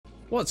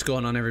What's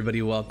going on,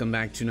 everybody? Welcome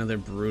back to another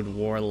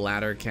Broodwar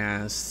ladder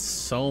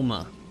cast.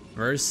 Soma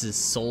versus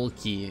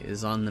Soulkey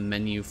is on the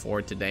menu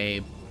for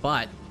today,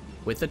 but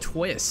with a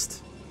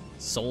twist.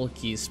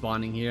 Soulkey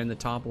spawning here in the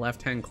top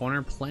left-hand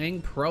corner,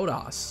 playing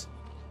Protoss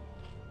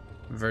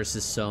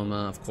versus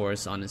Soma, of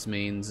course, on his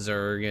main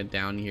Zerg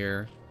down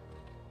here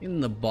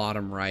in the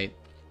bottom right.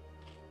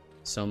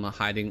 Soma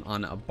hiding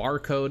on a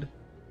barcode,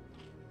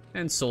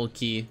 and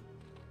Soulkey,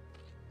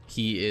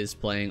 he is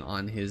playing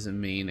on his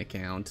main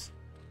account.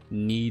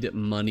 Need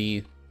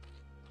money,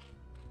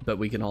 but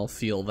we can all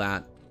feel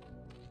that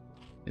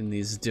in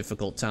these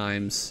difficult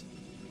times,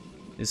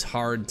 these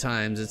hard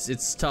times.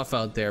 It's tough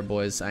out there,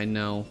 boys. I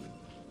know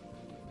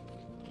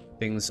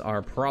things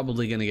are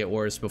probably gonna get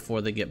worse before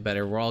they get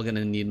better. We're all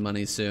gonna need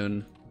money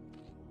soon,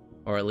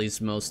 or at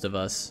least most of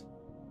us.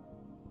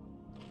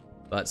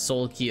 But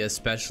Soulkey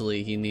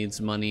especially, he needs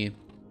money.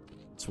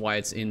 That's why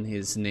it's in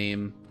his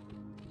name.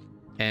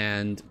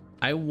 And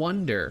I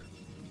wonder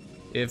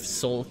if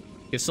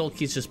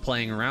Soulkey's just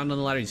playing around on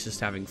the ladder, he's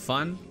just having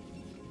fun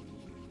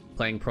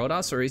playing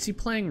Protoss, or is he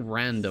playing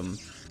random?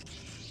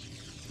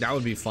 That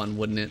would be fun,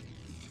 wouldn't it?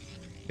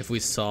 If we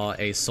saw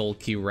a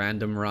Soulkey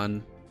random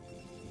run.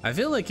 I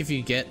feel like if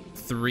you get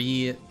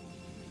 3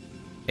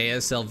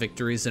 ASL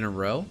victories in a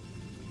row,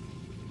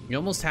 you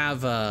almost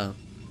have an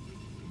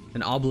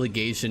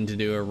obligation to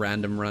do a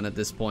random run at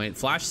this point.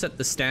 Flash set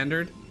the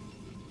standard.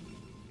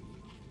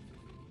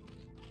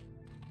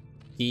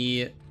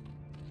 He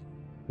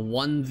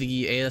won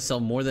the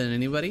ASL more than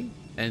anybody,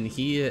 and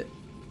he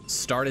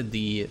started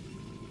the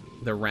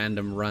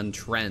random run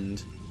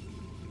trend.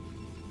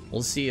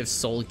 We'll see if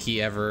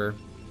Soulkey ever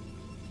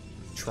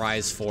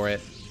tries for it,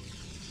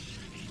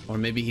 or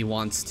maybe he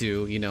wants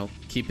to, you know,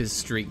 keep his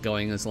streak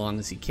going as long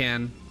as he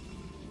can,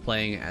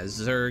 playing as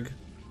Zerg.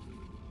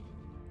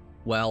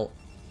 Well,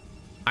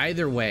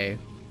 either way,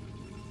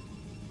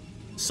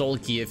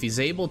 Soulkey, if he's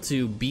able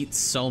to beat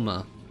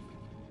Soma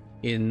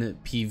in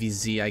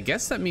PvZ, I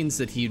guess that means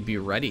that he'd be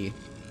ready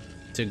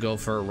to go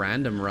for a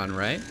random run,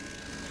 right?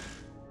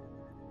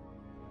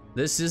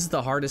 This is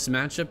the hardest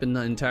matchup in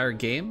the entire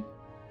game,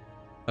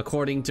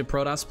 according to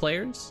Protoss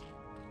players.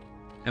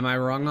 Am I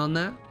wrong on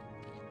that?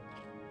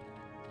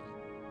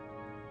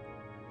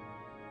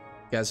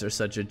 You guys are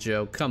such a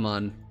joke. Come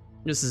on.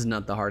 This is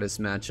not the hardest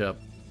matchup.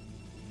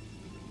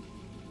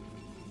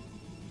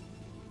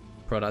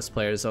 Protoss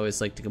players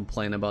always like to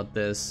complain about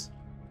this.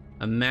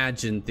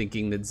 Imagine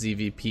thinking that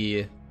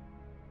ZVP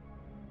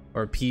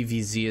or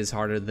PvZ is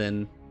harder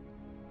than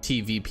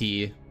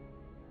TVP.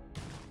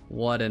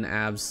 What an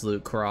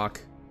absolute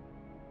crock.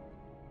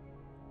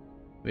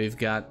 We've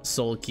got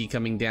Soulkey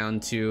coming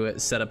down to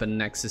set up a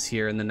nexus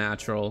here in the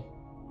natural.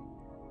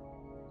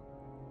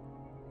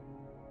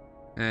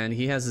 And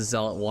he has a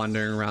zealot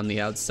wandering around the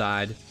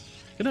outside.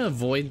 Gonna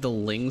avoid the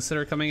lings that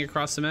are coming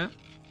across the map.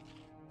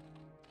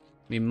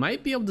 We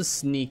might be able to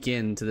sneak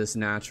into this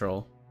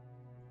natural.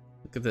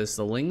 Look at this,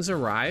 the lings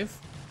arrive,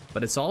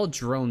 but it's all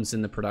drones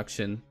in the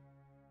production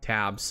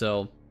tab,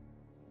 so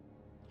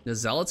the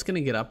zealot's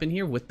gonna get up in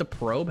here with the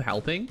probe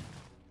helping.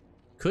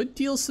 Could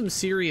deal some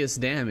serious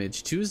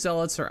damage. 2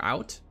 zealots are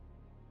out.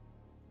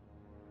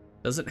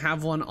 Doesn't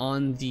have one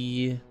on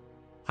the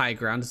high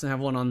ground, doesn't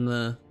have one on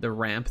the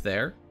ramp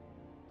there.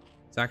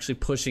 It's actually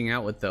pushing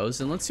out with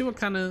those, and let's see what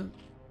kind of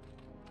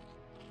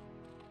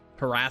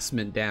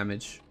harassment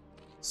damage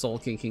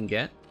Soulkey can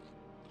get.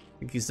 I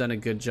think he's done a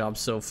good job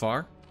so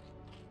far,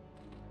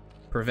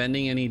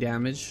 preventing any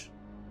damage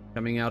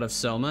coming out of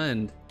Soma,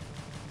 and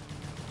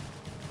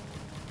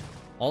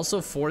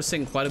also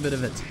forcing quite a bit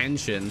of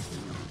attention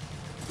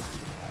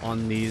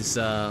on these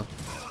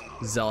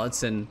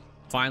zealots. And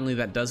finally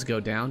that does go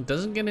down.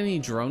 Doesn't get any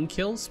drone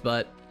kills,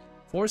 but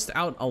forced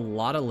out a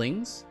lot of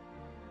lings,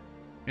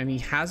 and he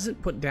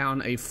hasn't put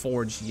down a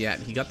forge yet.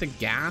 He got the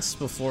gas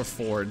before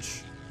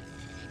forge,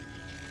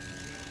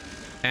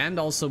 and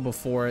also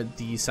before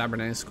the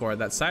cybernetics core.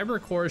 That cyber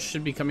core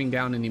should be coming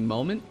down any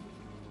moment.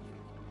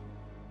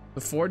 The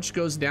forge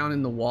goes down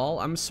in the wall.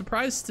 I'm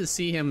surprised to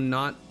see him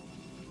not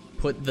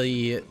put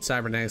the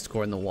cybernetics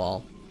core in the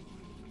wall.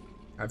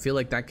 I feel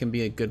like that can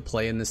be a good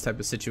play in this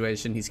type of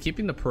situation. He's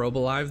keeping the probe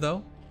alive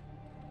though,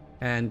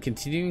 and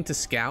continuing to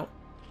scout.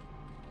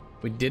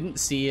 We didn't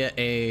see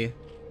a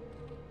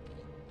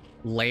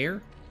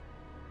lair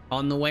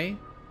on the way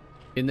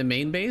in the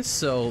main base,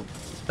 so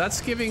that's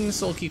giving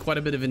Soulkey quite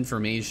a bit of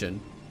information.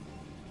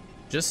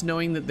 Just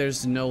knowing that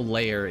there's no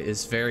lair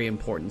is very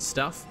important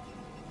stuff.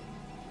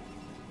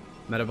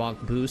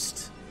 Metabolic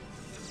boost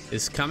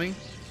is coming,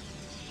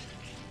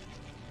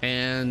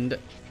 and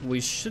we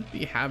should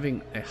be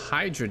having a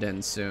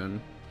Hydroden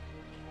soon.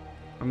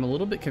 I'm a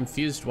little bit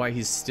confused why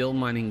he's still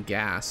mining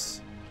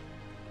gas.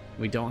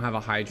 We don't have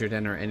a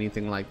Hydroden or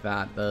anything like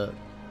that.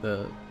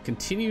 The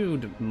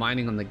continued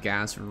mining on the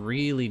gas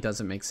really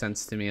doesn't make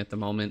sense to me at the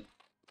moment.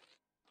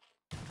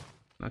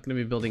 Not going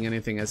to be building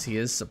anything as he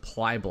is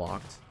supply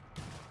blocked.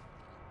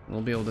 We'll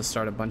be able to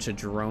start a bunch of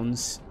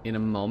drones in a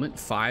moment.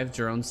 5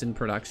 drones in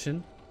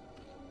production.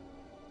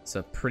 It's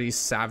a pretty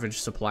savage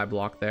supply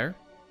block there.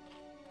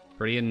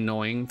 Pretty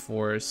annoying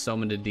for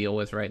Soma to deal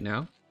with right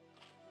now.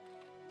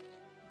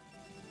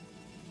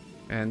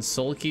 And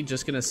Soulkey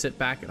just gonna sit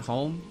back at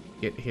home,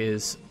 get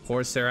his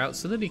Corsair out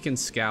so that he can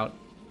scout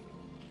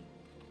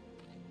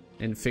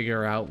and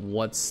figure out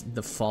what's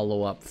the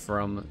follow-up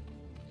from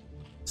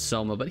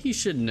Soma. But he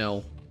should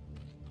know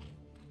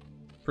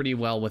pretty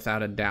well,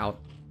 without a doubt,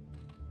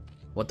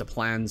 what the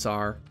plans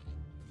are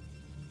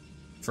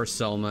for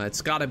Soma.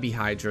 It's gotta be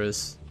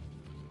Hydras.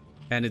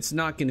 And it's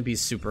not gonna be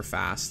super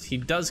fast. He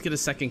does get a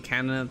second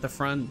cannon at the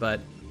front,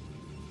 but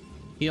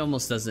he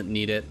almost doesn't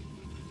need it.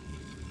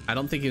 I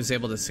don't think he was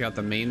able to scout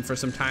the main for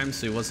some time,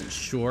 so he wasn't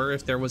sure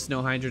if there was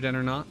no Hydra Den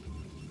or not.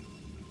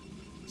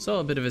 So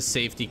a bit of a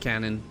safety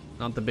cannon,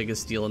 not the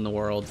biggest deal in the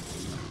world.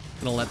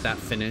 Gonna let that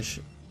finish.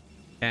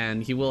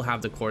 And he will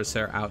have the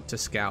Corsair out to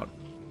scout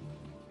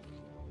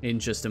in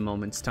just a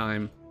moment's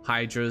time.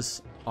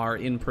 Hydras are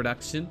in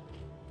production.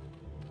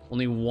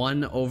 Only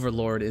one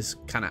Overlord is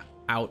kind of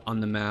out on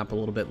the map, a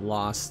little bit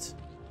lost,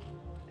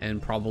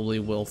 and probably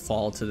will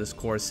fall to this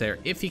Corsair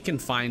if he can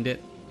find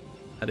it.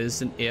 That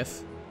is an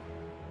if.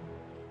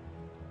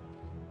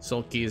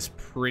 Soulkey is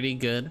pretty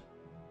good,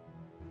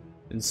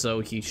 and so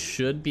he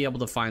should be able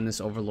to find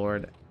this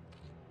Overlord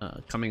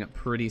coming up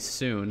pretty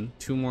soon.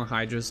 2 more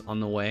Hydras on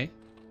the way.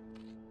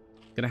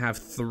 Gonna have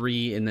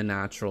 3 in the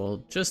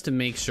natural just to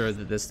make sure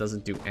that this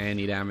doesn't do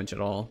any damage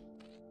at all.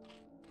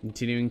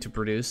 Continuing to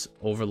produce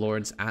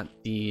Overlords at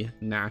the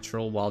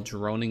natural while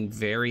droning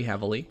very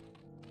heavily.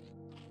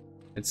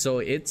 And so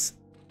it's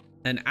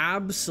an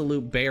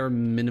absolute bare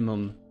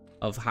minimum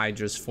of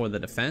Hydras for the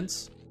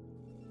defense.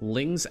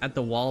 Lings at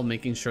the wall,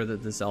 making sure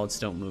that the Zealots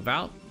don't move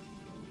out.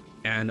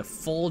 And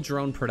full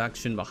drone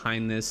production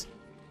behind this,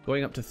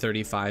 going up to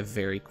 35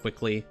 very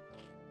quickly.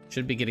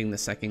 Should be getting the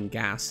second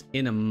gas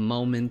in a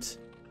moment,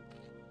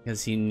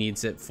 because he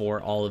needs it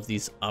for all of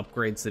these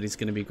upgrades that he's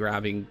going to be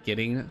grabbing.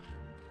 Getting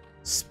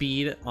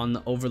speed on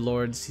the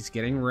Overlords, he's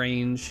getting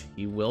range.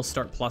 He will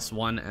start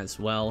 +1 as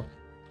well.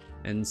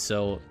 And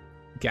so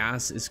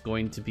gas is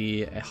going to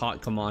be a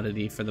hot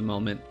commodity for the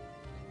moment.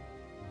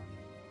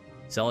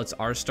 Zealots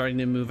are starting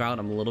to move out.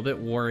 I'm a little bit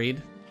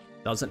worried.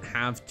 Doesn't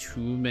have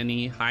too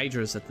many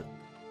Hydras at the,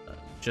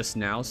 just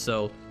now,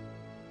 so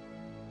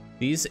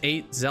these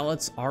 8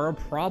 Zealots are a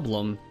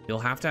problem. You'll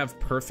have to have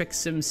perfect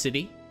Sim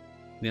City.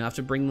 You'll have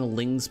to bring the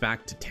Lings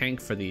back to tank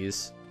for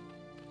these.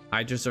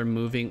 Hydras are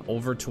moving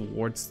over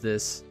towards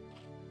this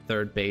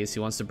 3rd base. He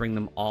wants to bring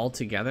them all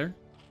together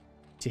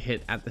to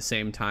hit at the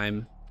same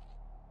time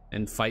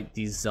and fight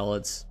these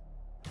Zealots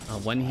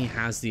when he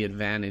has the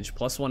advantage.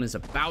 +1 is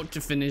about to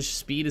finish.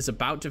 Speed is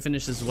about to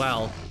finish as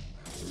well.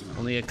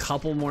 Only a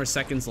couple more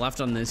seconds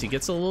left on this. He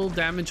gets a little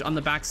damage on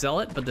the back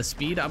Zealot, but the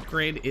speed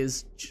upgrade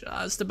is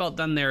just about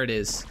done. There it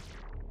is.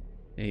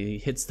 He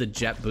hits the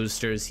jet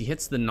boosters. He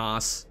hits the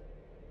NOS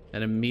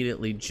and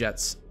immediately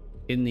jets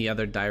in the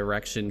other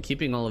direction,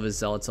 keeping all of his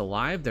Zealots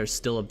alive. There's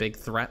still a big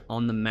threat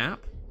on the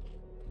map.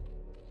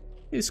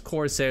 These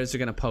Corsairs are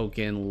going to poke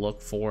in,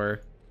 look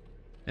for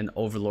an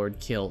Overlord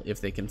kill if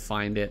they can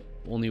find it.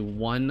 Only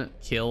 1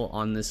 kill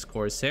on this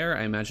Corsair.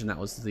 I imagine that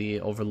was the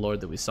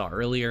Overlord that we saw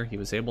earlier. He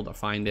was able to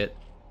find it.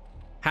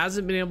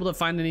 Hasn't been able to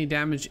find any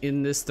damage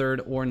in this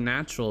 3rd or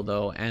natural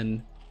though,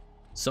 and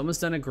Soma's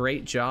done a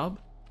great job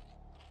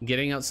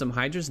getting out some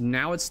Hydras.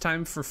 Now it's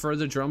time for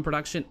further drone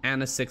production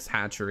and a 6th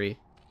hatchery.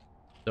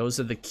 Those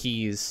are the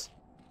keys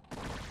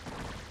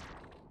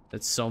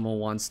that Soma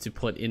wants to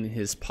put in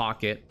his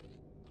pocket.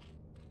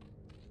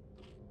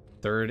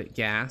 3rd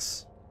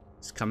gas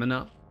is coming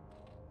up.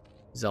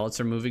 Zealots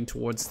are moving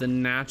towards the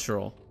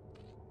natural.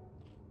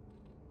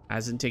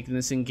 Hasn't taken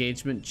this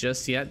engagement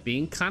just yet,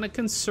 being kind of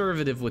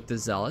conservative with the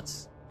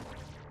Zealots.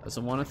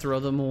 Doesn't want to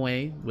throw them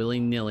away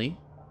willy-nilly.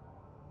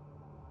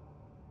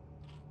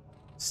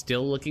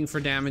 Still looking for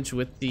damage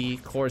with the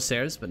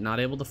Corsairs, but not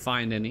able to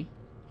find any.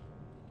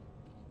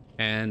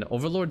 And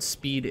Overlord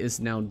speed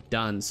is now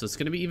done, so it's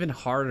going to be even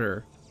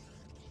harder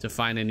to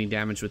find any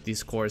damage with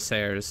these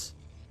Corsairs.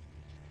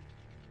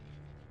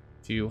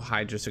 Few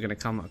Hydras are going to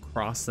come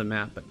across the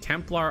map, but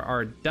Templar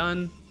are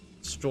done.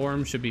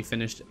 Storm should be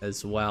finished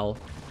as well.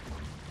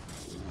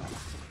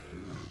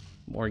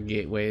 More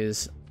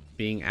gateways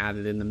being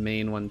added in the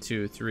main. 1,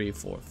 2, 3,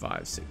 4,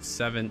 5, 6,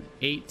 7,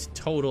 8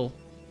 total.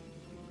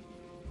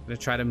 Gonna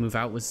try to move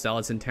out with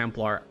Zealots and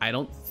Templar. I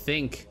don't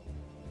think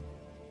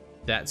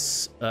that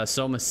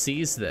Soma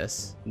sees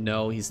this.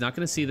 No, he's not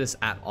gonna see this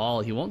at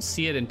all. He won't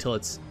see it until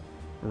it's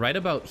right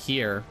about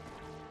here.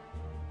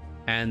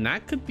 And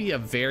that could be a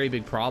very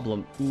big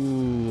problem.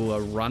 Ooh, a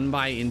run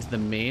by into the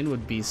main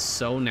would be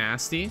so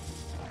nasty.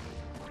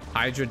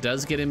 Hydra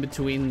does get in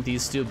between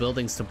these 2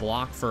 buildings to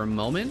block for a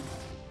moment,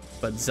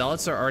 but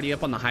Zealots are already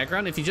up on the high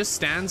ground. If he just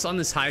stands on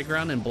this high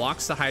ground and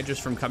blocks the Hydras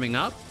from coming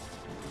up,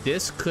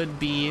 this could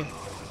be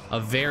a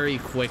very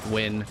quick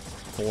win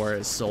for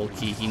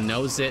Soulkey. He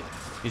knows it.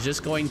 He's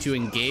just going to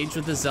engage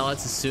with the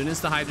Zealots as soon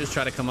as the Hydras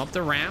try to come up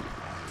the ramp.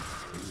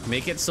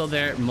 Make it so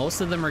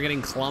most of them are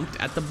getting clumped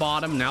at the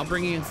bottom. Now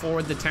bringing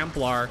forward the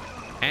Templar.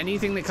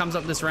 Anything that comes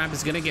up this ramp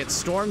is going to get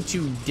stormed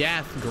to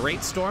death.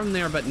 Great storm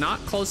there, but not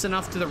close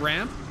enough to the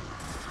ramp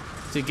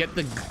to get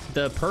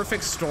the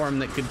perfect storm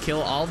that could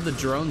kill all of the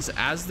drones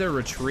as they're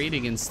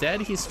retreating.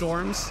 Instead, he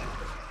storms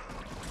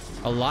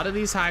a lot of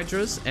these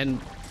Hydras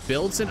and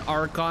builds an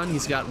Archon.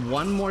 He's got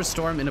one more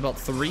storm in about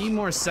 3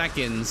 more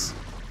seconds.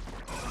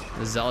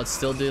 The Zealot's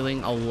still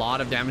dealing a lot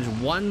of damage.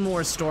 One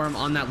more storm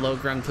on that low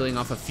ground, killing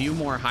off a few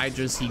more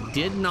Hydras. He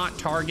did not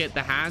target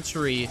the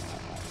hatchery,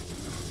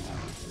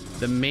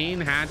 the main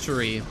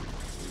hatchery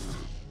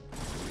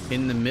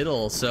in the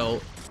middle,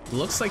 so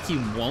looks like he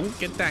won't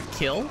get that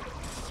kill.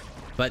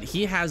 But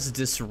he has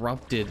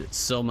disrupted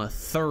Soma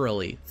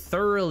thoroughly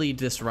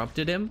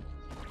disrupted him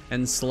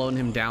and slowed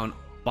him down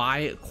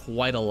by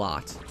quite a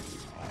lot.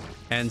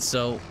 And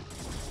so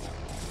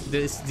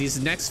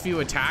these next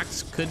few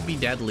attacks could be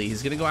deadly.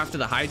 He's gonna go after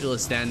the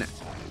Hydralisk Den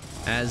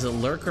as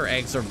Lurker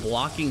eggs are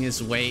blocking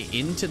his way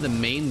into the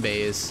main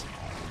base.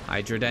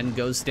 Hydra Den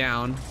goes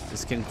down.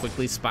 This can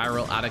quickly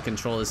spiral out of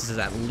control. This is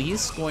at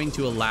least going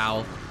to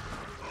allow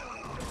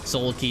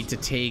Soulkey to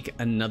take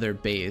another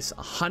base.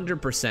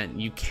 100%.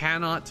 You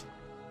cannot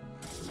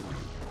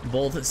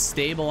both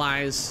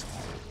stabilize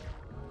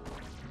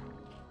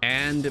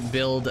and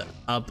build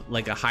up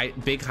like a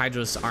big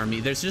Hydros army.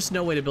 There's just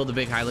no way to build a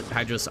big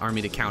Hydros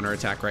army to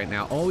counterattack right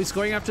now. Oh, he's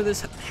going after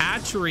this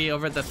hatchery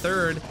over at the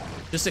third.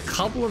 Just a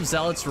couple of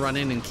Zealots run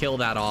in and kill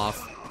that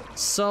off.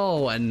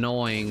 So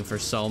annoying for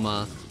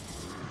Soma.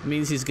 It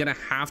means he's gonna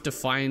have to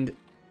find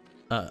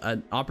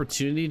an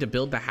opportunity to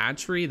build the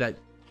hatchery that,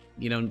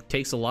 you know,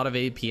 takes a lot of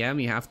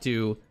APM. You have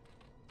to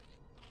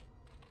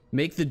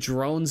make the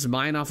drones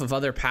mine off of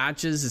other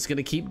patches. It's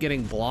gonna keep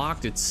getting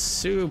blocked. It's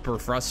super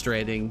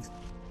frustrating.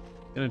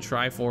 Gonna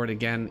try for it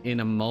again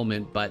in a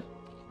moment, but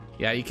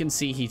yeah, you can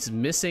see he's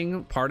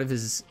missing part of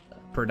his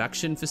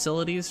production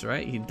facilities,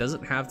 right? He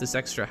doesn't have this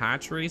extra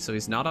hatchery, so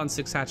he's not on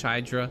 6 hatch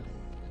Hydra.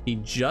 He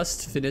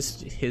just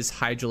finished his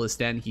Hydralisk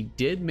Den. He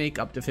did make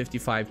up to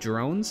 55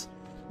 drones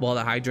while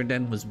the Hydra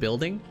Den was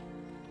building.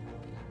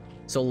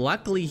 So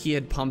luckily he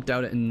had pumped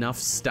out enough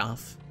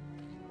stuff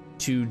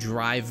to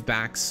drive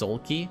back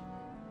Soulkey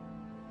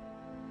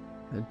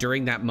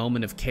during that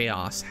moment of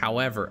chaos.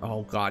 However,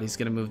 oh god, he's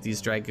gonna move these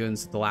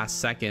Dragoons at the last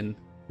second.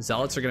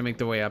 Zealots are gonna make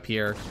their way up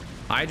here.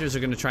 Hydras are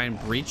gonna try and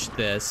breach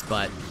this,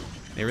 but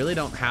they really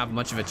don't have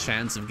much of a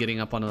chance of getting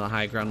up onto the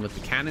high ground with the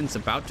cannons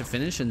about to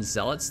finish and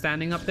Zealots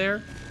standing up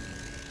there.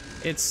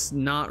 It's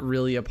not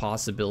really a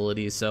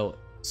possibility. So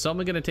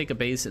Soma gonna take a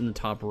base in the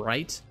top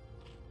right.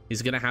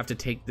 He's gonna have to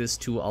take this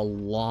to a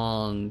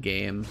long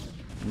game.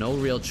 No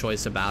real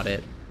choice about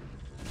it.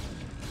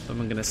 So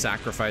I'm gonna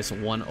sacrifice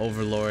one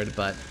Overlord,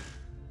 but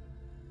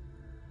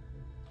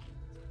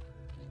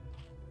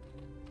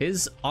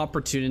his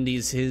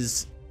opportunities,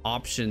 his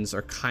options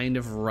are kind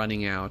of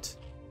running out.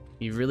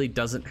 He really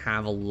doesn't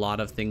have a lot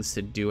of things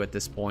to do at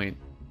this point,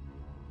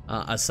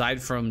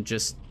 aside from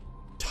just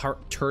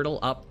turtle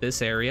up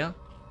this area,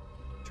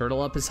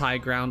 turtle up his high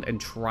ground, and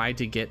try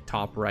to get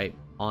top right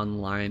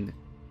online.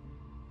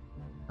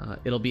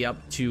 It'll be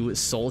up to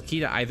Soulkey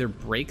to either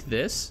break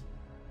this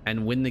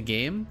and win the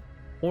game,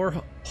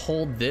 or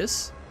hold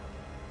this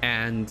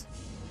and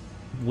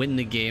win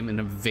the game in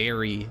a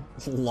very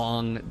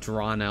long,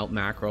 drawn-out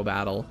macro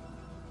battle.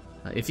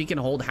 If he can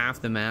hold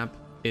half the map,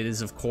 it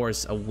is of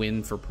course a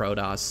win for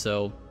Protoss.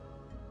 So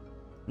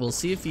we'll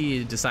see if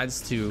he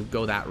decides to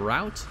go that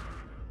route,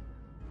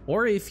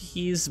 or if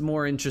he's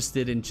more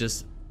interested in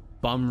just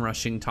bum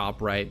rushing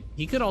top right.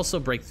 He could also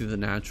break through the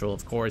natural,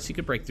 of course. He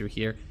could break through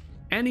here.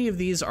 Any of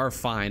these are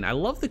fine. I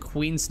love the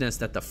Queen's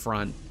Nest at the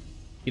front.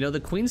 You know,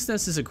 the Queen's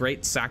Nest is a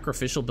great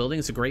sacrificial building.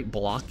 It's a great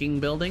blocking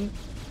building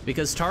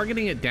because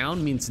targeting it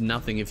down means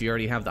nothing if you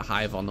already have the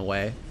hive on the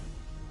way.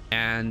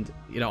 And,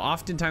 you know,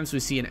 oftentimes we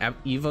see an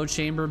Evo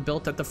chamber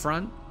built at the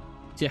front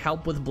to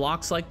help with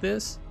blocks like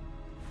this.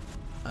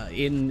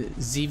 In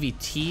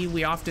ZVT,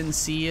 we often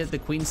see the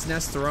Queen's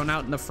Nest thrown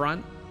out in the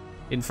front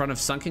of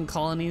sunken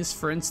colonies,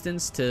 for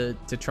instance, to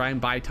try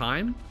and buy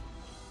time.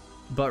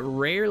 But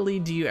rarely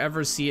do you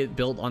ever see it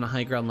built on a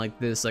high ground like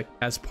this, like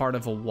as part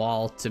of a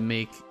wall to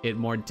make it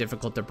more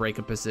difficult to break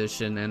a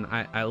position. And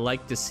I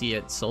like to see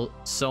it. So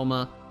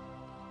Soma,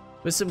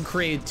 with some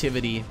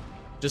creativity,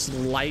 just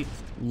light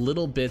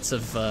little bits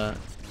of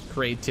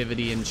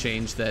creativity and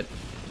change that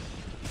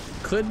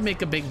could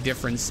make a big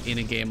difference in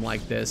a game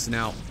like this.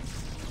 Now,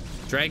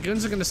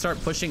 Dragoons are going to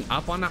start pushing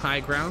up on the high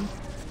ground.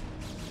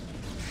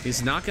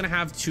 He's not going to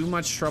have too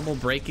much trouble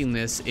breaking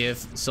this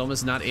if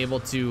Soma's not able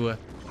to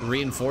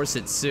reinforce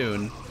it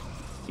soon.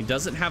 He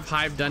doesn't have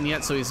hive done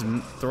yet, so he's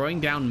throwing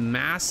down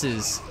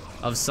masses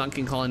of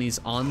sunken colonies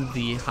on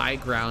the high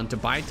ground to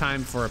buy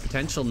time for a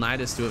potential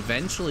Nidus to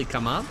eventually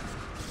come up.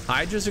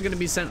 Hydras are going to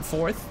be sent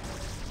forth,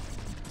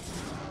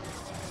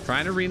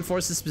 trying to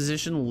reinforce this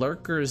position.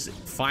 Lurkers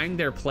find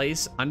their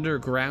place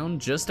underground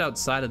just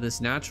outside of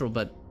this natural,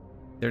 but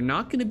they're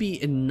not going to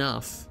be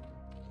enough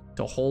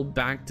to hold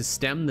back, to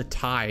stem the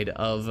tide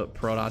of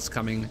Protoss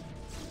coming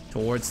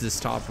towards this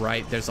top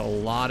right. There's a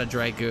lot of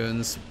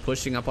Dragoons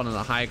pushing up onto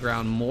the high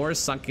ground. More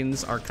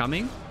Sunkens are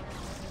coming.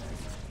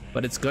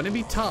 but it's going to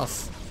be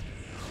tough.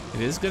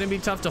 It is going to be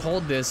tough to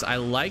hold this. I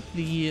like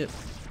the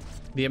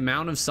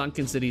amount of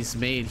sunkens that he's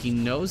made. He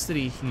knows that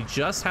he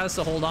just has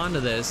to hold on to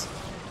this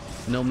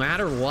no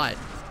matter what.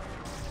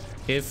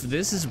 If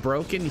this is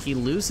broken, he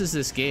loses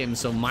this game,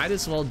 so might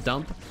as well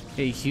dump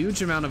a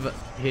huge amount of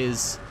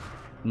his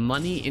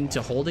money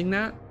into holding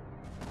that.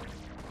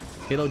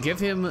 It'll give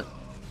him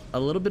a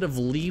little bit of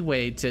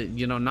leeway to,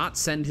 you know, not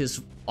send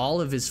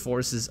all of his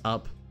forces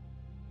up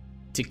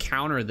to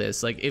counter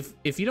this. Like,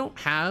 if you don't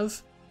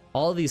have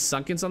all of these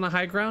sunkens on the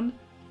high ground,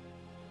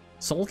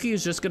 Soulkey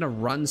is just gonna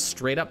run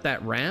straight up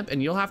that ramp,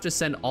 and you'll have to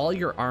send all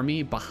your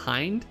army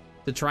behind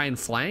to try and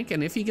flank.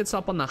 And if he gets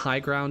up on the high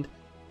ground,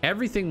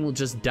 everything will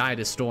just die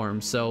to storm.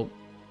 So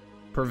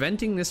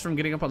preventing this from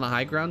getting up on the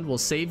high ground will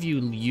save you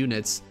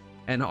units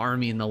and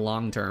army in the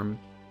long term.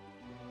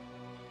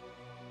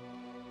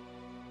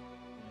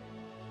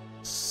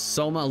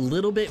 Soma a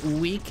little bit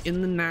weak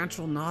in the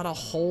natural, not a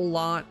whole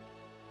lot.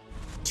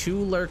 2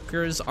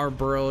 lurkers are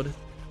burrowed.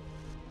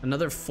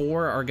 Another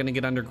 4 are gonna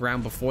get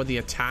underground before the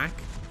attack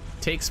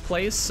takes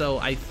place. So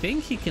I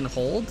think he can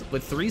hold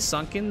with 3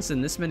 sunkens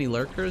and this many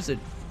lurkers. It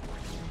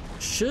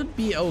should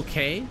be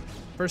okay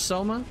for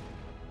Soma.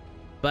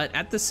 But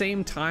at the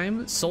same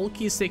time,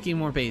 Soulkey is taking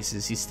more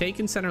bases. He's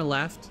taken center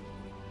left.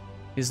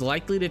 He's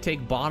likely to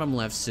take bottom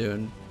left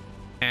soon.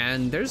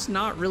 And there's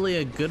not really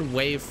a good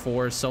way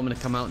for Soma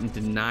to come out and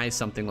deny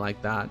something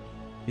like that.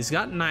 He's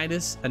got a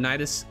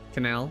Nidus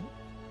Canal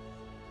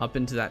up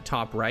into that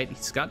top right.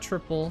 He's got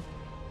triple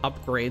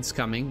upgrades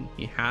coming.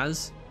 He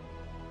has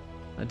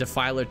a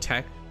Defiler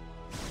tech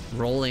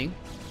rolling.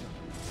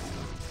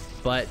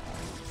 But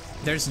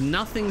there's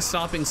nothing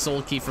stopping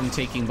Soulkey from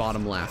taking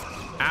bottom left.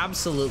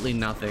 Absolutely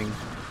nothing.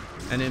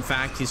 And in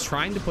fact, he's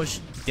trying to push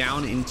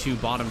down into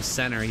bottom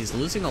center. He's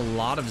losing a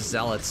lot of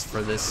zealots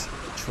for this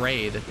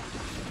trade,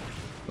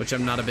 which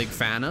I'm not a big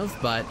fan of,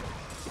 but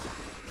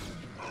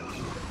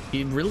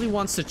he really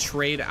wants to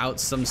trade out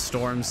some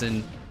storms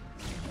and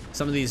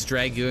some of these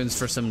dragoons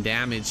for some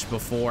damage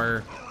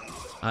before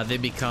they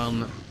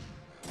become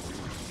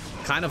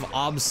kind of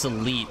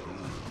obsolete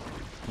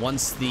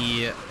once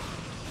the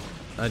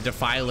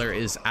Defiler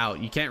is out.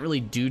 You can't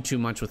really do too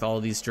much with all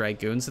of these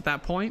dragoons at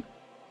that point.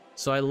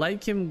 So I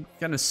like him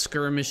kind of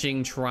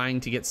skirmishing, trying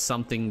to get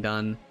something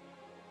done.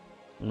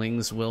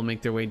 Lings will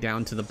make their way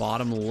down to the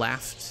bottom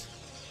left.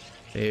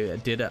 They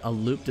did a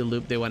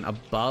loop-de-loop. They went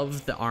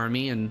above the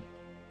army and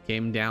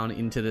came down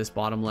into this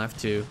bottom left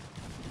to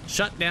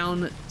shut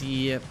down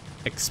the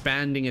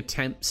expanding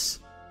attempts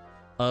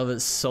of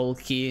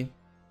Soulkey.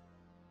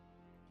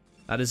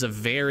 That is a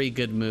very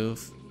good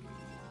move.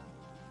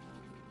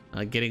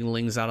 Getting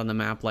Lings out on the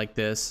map like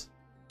this.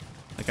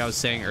 Like I was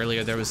saying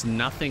earlier, there was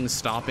nothing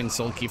stopping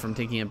Soulkey from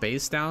taking a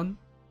base down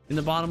in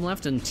the bottom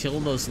left until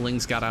those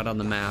Lings got out on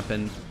the map.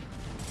 And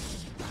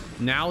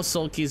now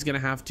Soulkey is going to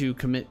have to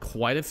commit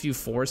quite a few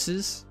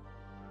forces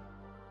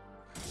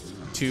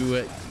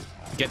to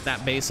get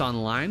that base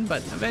online,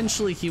 but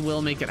eventually he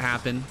will make it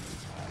happen.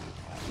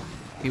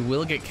 He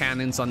will get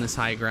cannons on this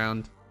high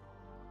ground.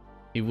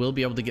 He will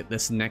be able to get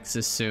this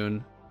Nexus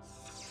soon.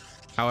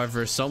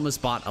 However, Soma's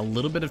bought a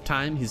little bit of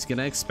time. He's going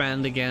to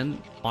expand again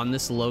on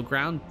this low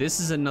ground. This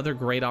is another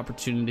great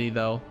opportunity,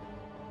 though,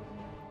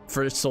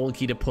 for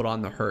Soulkey to put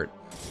on the hurt.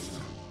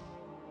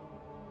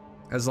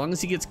 As long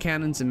as he gets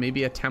cannons and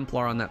maybe a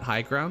Templar on that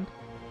high ground,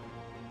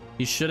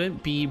 he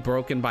shouldn't be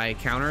broken by a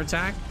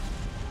counterattack.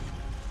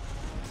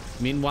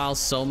 Meanwhile,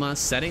 Soma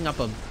setting up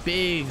a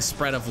big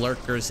spread of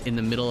lurkers in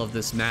the middle of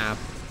this map.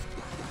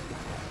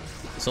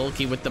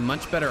 Soulkey with the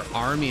much better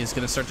army is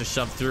going to start to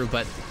shove through,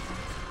 but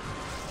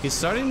he's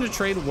starting to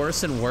trade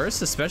worse and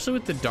worse, especially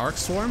with the Dark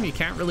Swarm. You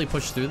can't really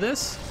push through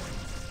this.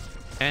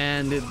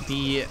 And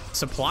the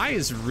supply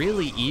is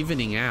really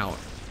evening out,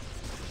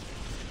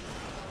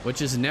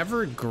 which is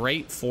never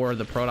great for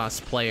the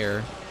Protoss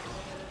player.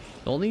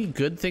 The only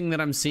good thing that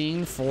I'm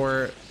seeing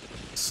for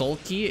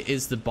Soulkey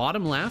is the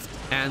bottom left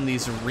and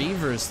these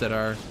Reavers that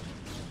are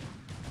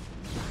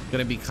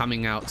going to be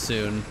coming out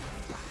soon.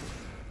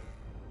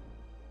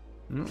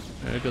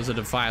 There goes a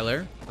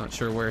Defiler. Not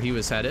sure where he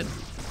was headed.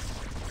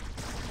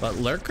 But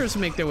lurkers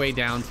make their way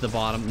down to the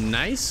bottom.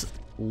 Nice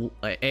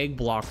egg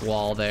block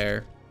wall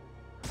there.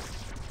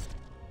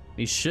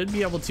 He should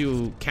be able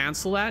to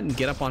cancel that and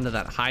get up onto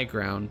that high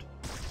ground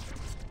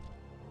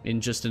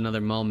in just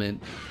another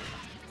moment.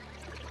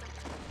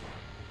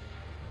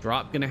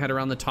 Drop gonna head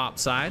around the top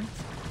side.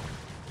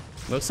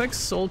 Looks like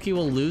Soulkey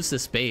will lose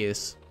this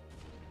base.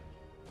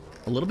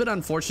 A little bit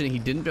unfortunate he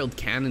didn't build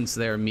cannons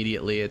there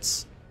immediately.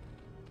 It's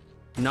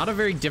not a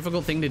very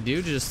difficult thing to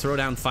do to just throw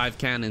down 5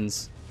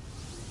 cannons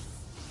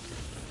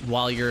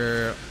while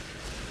you're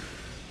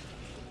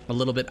a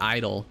little bit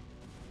idle.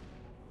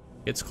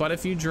 It's quite a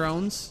few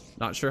drones.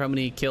 Not sure how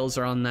many kills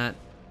are on that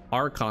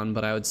Archon,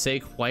 but I would say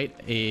quite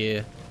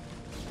a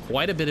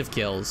bit of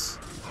kills.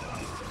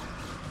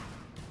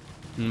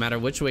 No matter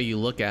which way you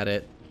look at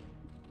it.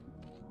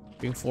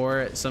 Looking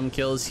for some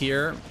kills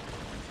here.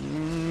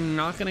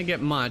 Not gonna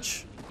get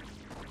much.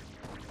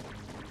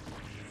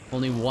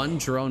 Only 1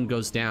 drone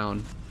goes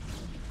down.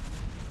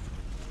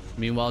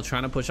 Meanwhile,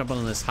 trying to push up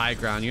on this high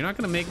ground. You're not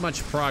going to make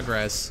much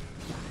progress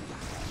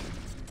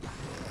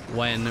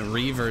when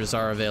Reavers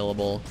are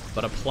available.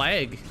 But a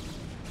Plague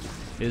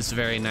is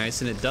very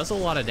nice, and it does a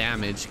lot of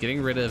damage.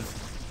 Getting rid of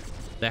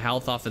the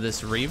health off of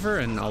this Reaver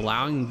and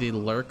allowing the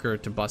Lurker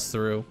to bust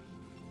through.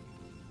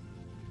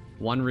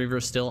 One Reaver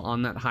still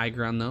on that high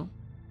ground, though.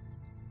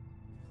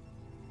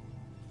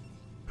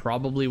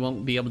 Probably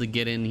won't be able to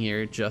get in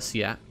here just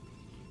yet.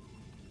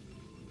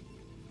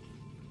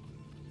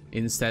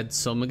 Instead,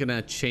 Soma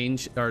gonna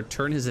change or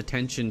turn his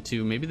attention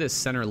to maybe the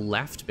center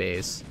left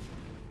base.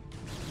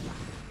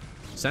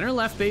 Center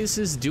left base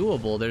is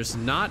doable. There's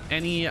not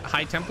any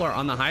High Templar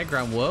on the high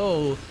ground.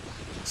 Whoa.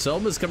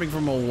 Soma's coming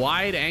from a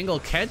wide angle,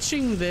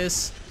 catching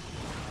this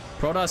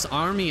Protoss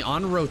army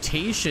on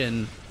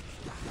rotation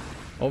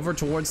over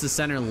towards the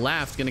center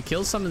left. Gonna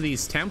kill some of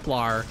these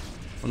Templar.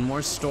 One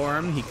more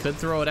storm. He could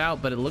throw it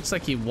out, but it looks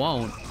like he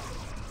won't.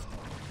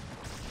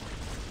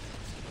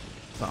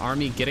 The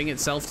army getting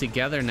itself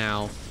together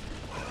now,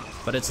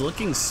 but it's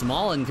looking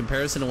small in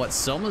comparison to what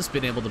Soma's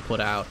been able to put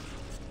out.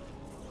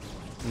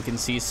 You can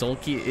see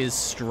Soulkey is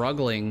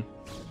struggling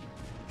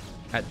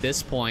at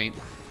this point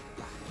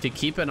to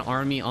keep an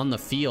army on the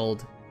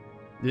field.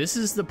 This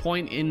is the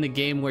point in the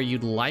game where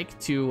you'd like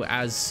to,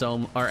 as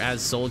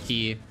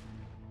Soulkey,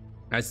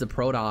 as the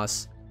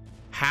Protoss,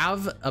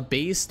 have a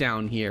base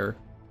down here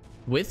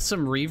with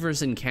some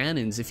Reavers and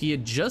cannons. If he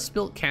had just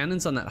built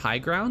cannons on that high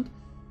ground,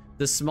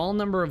 the small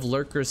number of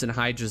Lurkers and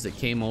Hydras that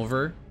came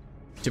over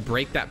to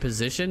break that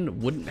position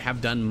wouldn't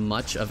have done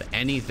much of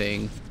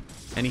anything.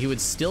 And he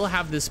would still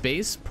have this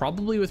base,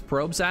 probably with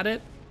probes at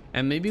it,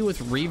 and maybe with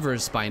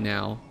Reavers by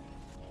now.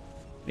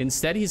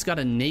 Instead, he's got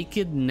a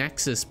naked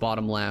Nexus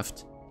bottom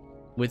left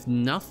with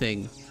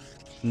nothing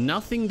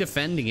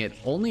defending it.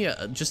 Only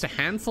just a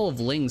handful of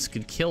Lings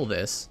could kill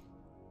this.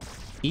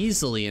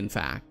 Easily, in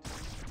fact.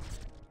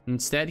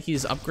 Instead,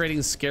 he's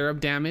upgrading Scarab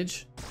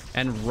damage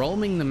and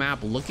roaming the map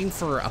looking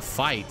for a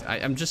fight.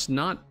 I'm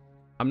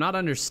not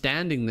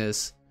understanding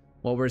this,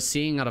 what we're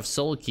seeing out of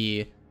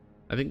Soulkey.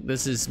 I think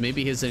this is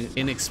maybe his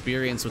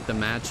inexperience with the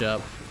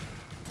matchup.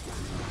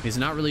 He's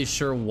not really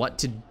sure what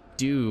to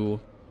do,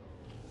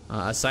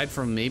 aside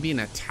from maybe an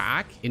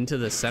attack into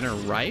the center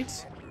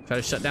right. Try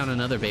to shut down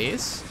another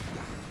base.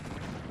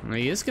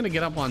 He is going to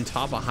get up on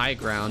top of high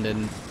ground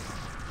and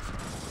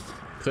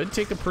could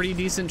take a pretty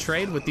decent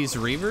trade with these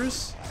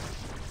Reavers.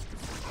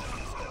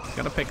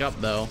 Gotta pick up,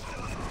 though.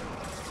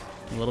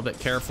 A little bit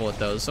careful with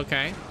those.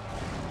 Okay.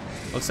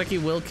 Looks like he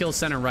will kill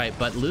center right,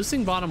 but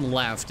losing bottom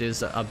left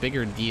is a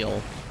bigger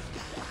deal,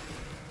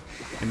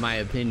 in my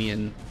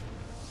opinion.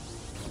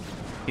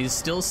 He's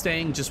still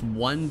staying just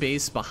one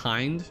base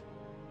behind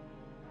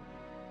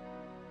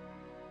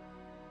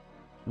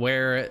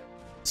where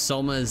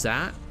Soma is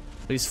at.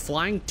 But he's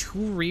flying two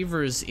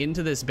Reavers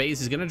into this base.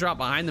 He's gonna drop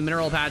behind the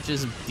mineral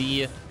patches.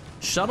 The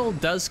shuttle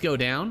does go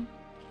down.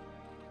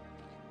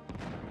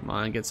 Come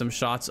on, get some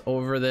shots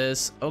over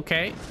this.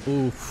 Okay.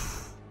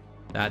 Oof.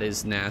 That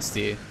is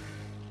nasty.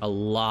 A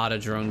lot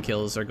of drone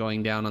kills are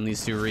going down on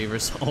these two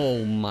Reavers.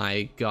 Oh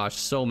my gosh,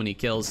 so many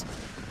kills.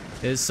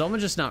 Is Soma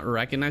just not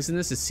recognizing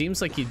this? It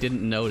seems like he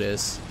didn't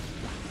notice.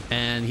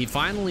 And he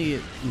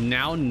finally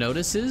now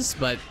notices,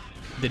 but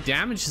the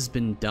damage has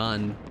been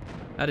done.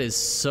 That is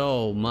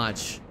so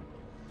much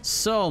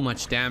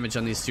damage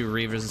on these two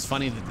Reavers. It's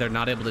funny that they're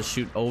not able to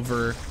shoot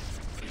over.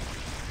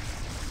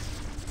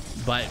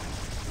 But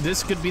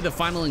this could be the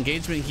final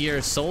engagement here.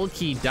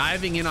 Soulkey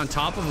diving in on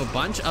top of a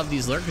bunch of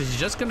these Lurkers. He's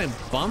just gonna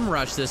bum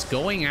rush this,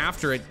 going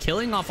after it,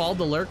 killing off all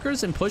the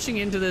Lurkers and pushing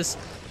into this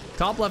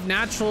top left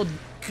natural.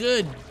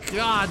 Good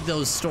God,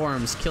 those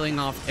storms, killing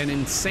off an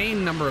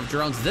insane number of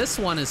drones. This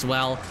one as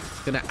well,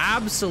 gonna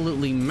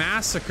absolutely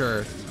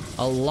massacre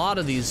a lot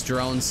of these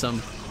drones.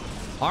 Some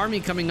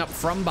army coming up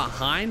from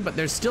behind, but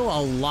there's still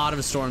a lot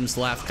of storms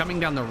left. Coming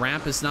down the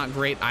ramp is not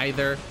great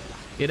either.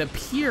 It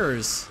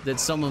appears that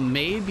Soma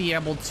may be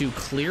able to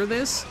clear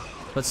this,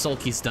 but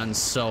Soulkey's done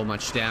so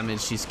much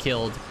damage. He's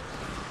killed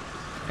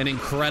an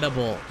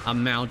incredible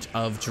amount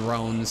of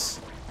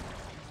drones,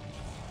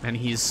 and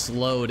he's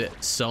slowed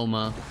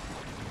Soma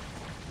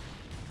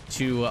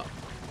to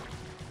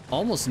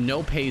almost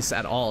no pace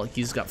at all.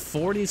 He's got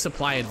 40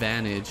 supply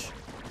advantage.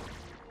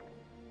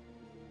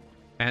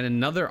 And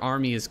another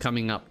army is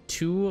coming up.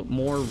 Two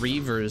more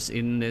Reavers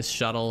in this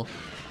shuttle.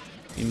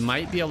 He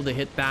might be able to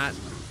hit that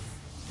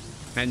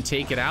and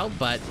take it out,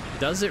 but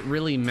does it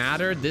really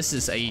matter? This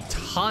is a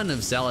ton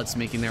of Zealots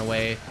making their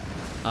way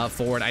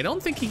forward. I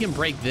don't think he can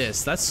break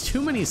this. That's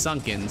too many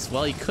Sunkens.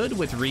 Well, he could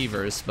with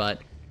Reavers,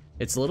 but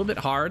it's a little bit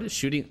hard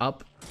shooting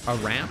up a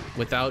ramp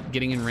without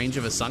getting in range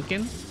of a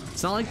Sunken.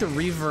 It's not like the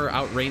Reaver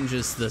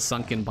outranges the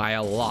Sunken by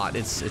a lot.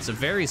 It's a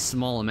very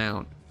small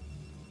amount.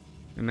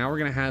 And now we're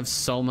gonna have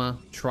Soma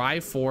try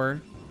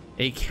for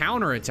a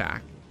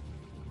counterattack.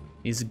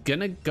 He's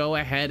gonna go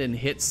ahead and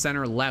hit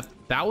center left.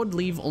 That would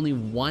leave only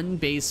one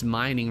base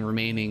mining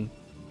remaining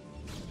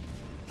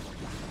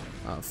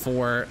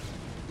for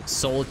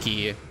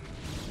Soulkey.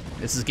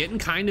 This is getting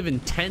kind of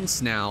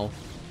intense now.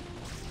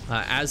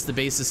 as the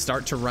bases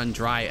start to run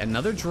dry.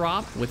 Another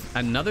drop with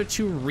another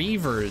 2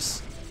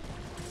 Reavers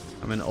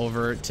coming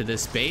over to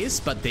this base,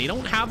 but they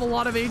don't have a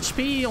lot of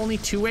HP. Only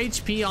 2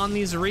 HP on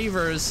these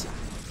Reavers.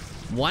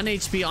 1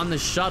 HP on the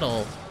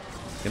shuttle.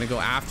 Gonna go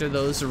after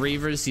those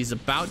Reavers. He's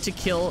about to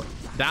kill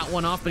that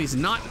one off, but he's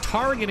not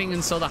targeting,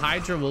 and so the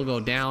Hydra will go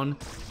down.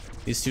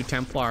 These 2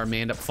 Templar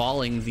may end up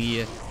falling.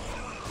 The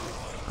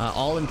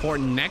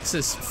all-important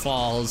Nexus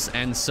falls,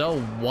 and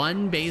so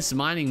 1 base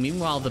mining.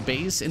 Meanwhile, the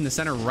base in the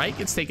center right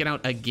gets taken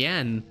out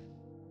again.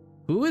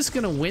 Who is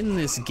gonna win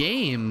this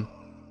game?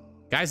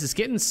 Guys, it's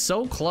getting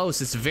so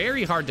close. It's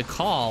very hard to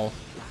call.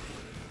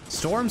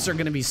 Storms are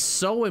gonna be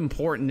so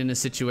important in a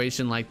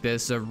situation like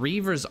this.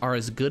 Reavers are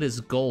as good as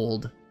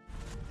gold.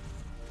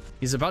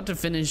 He's about to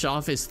finish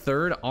off his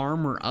 3rd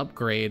armor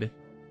upgrade.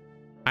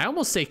 I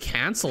almost say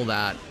cancel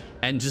that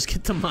and just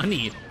get the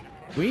money.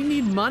 We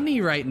need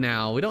money right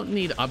now. We don't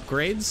need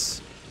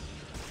upgrades.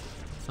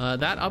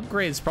 That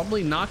upgrade's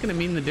probably not gonna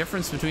mean the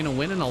difference between a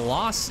win and a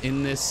loss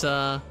in this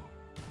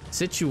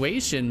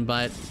situation,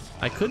 but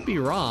I could be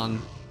wrong.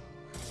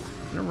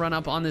 I'm gonna run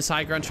up on this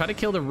high ground, try to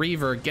kill the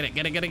Reaver. Get it,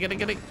 get it, get it, get it,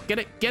 get it, get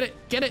it, get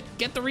it, get it,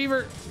 get the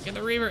Reaver, get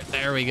the Reaver.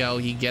 There we go,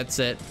 he gets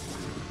it.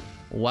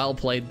 Well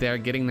played there,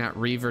 getting that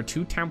Reaver.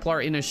 2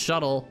 Templar in a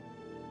shuttle,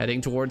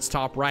 heading towards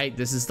top right.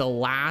 This is the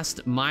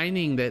last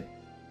mining that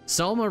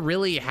Soma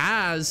really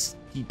has.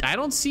 I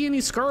don't see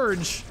any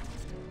Scourge.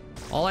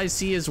 All I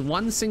see is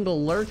 1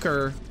 single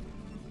Lurker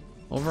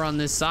over on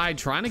this side,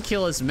 trying to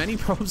kill as many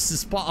probes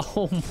as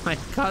possible. Oh my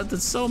god,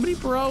 that's so many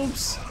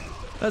probes.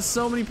 That's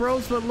so many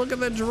probes, but look at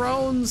the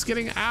drones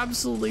getting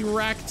absolutely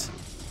wrecked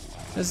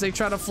as they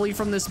try to flee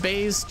from this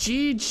base.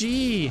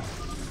 GG.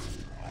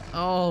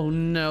 Oh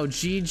no,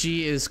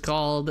 GG is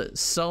called.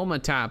 Soma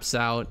taps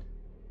out.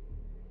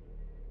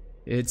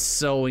 It's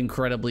so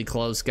incredibly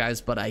close,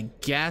 guys, but I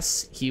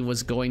guess he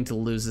was going to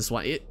lose this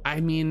one. I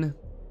mean,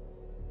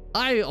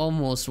 I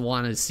almost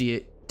want to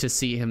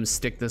see him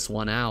stick this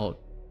one out.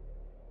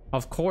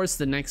 Of course,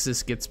 the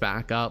Nexus gets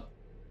back up.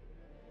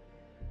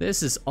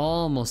 This is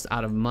almost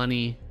out of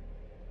money.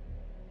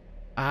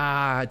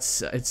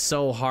 It's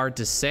so hard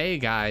to say,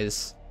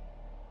 guys.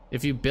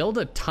 If you build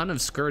a ton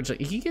of Scourge,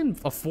 like, he can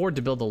afford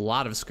to build a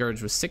lot of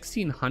Scourge with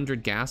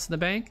 1,600 gas in the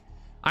bank.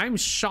 I'm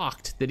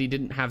shocked that he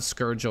didn't have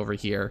Scourge over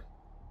here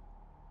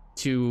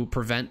to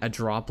prevent a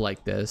drop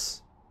like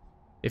this.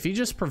 If he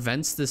just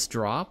prevents this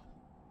drop,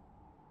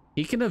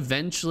 he can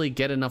eventually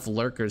get enough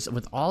Lurkers.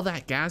 With all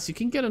that gas, you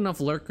can get enough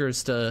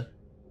Lurkers to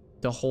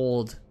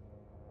hold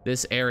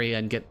this area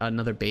and get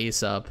another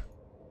base up.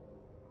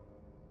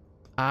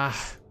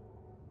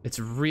 It's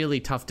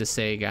really tough to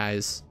say,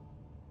 guys.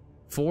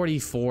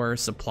 44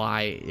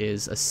 supply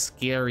is a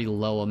scary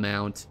low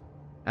amount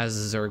as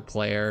a Zerg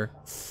player.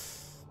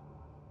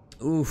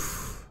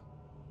 Oof.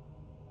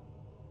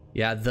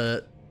 Yeah,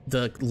 the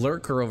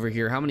Lurker over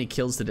here, how many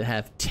kills did it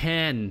have?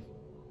 10.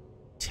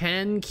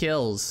 10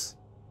 kills.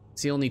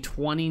 See, only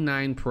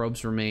 29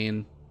 probes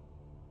remain.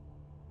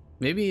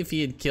 Maybe if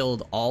he had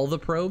killed all the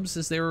probes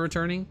as they were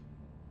returning,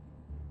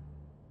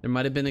 there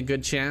might have been a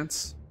good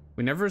chance.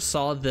 We never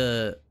saw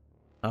the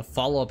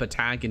follow-up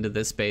attack into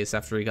this base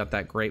after he got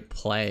that great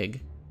plague.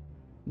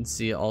 You can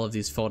see all of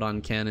these photon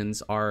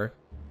cannons are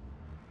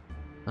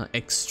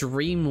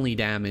extremely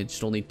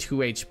damaged. Only 2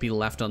 HP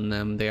left on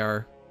them. They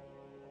are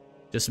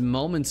just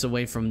moments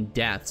away from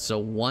death. So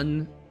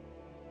 1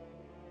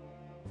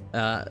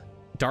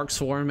 Dark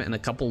Swarm and a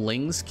couple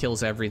Lings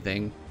kills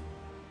everything.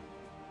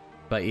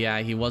 But yeah,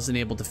 he wasn't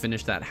able to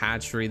finish that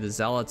hatchery. The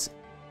Zealots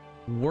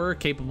were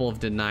capable of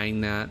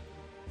denying that.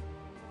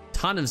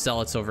 Ton of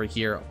Zealots over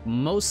here,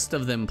 most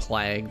of them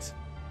plagued.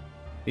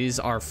 These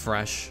are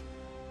fresh.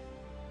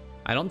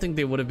 I don't think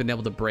they would have been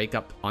able to break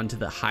up onto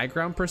the high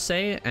ground per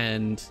se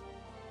and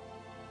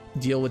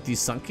deal with these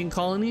sunken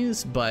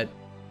colonies, but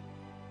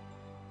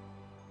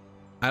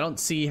I don't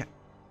see,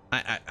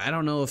 I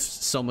don't know if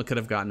Soma could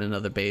have gotten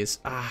another base.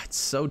 It's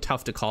so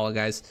tough to call,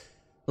 guys.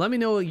 Let me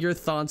know your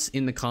thoughts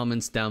in the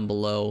comments down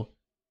below,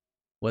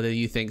 whether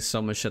you think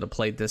Soma should have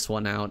played this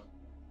one out.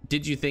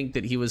 Did you think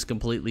that he was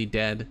completely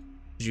dead?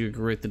 Did you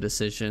agree with the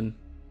decision?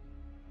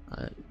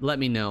 Let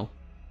me know.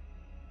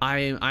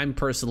 I'm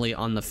personally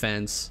on the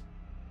fence.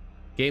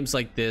 Games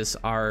like this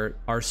are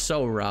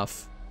so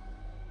rough.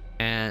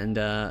 And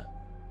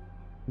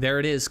there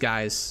it is,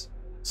 guys.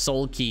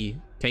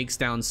 Soulkey takes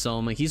down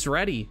Soma. He's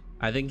ready.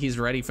 I think he's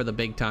ready for the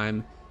big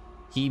time.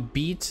 He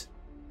beat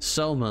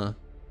Soma.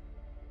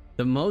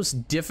 The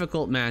most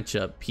difficult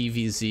matchup,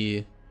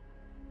 PvZ.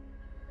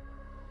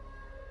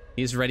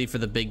 He's ready for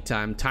the big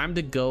time. Time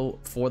to go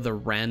for the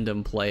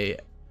random play.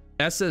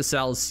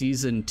 SSL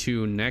Season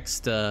 2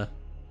 next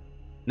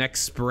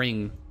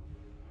spring.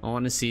 I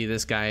want to see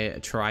this guy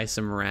try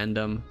some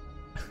random.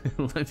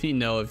 Let me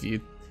know if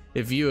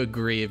you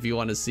agree, if you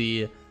want to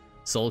see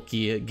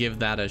Soulkey give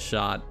that a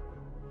shot.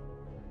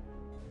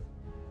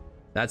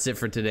 That's it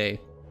for today.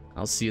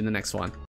 I'll see you in the next one.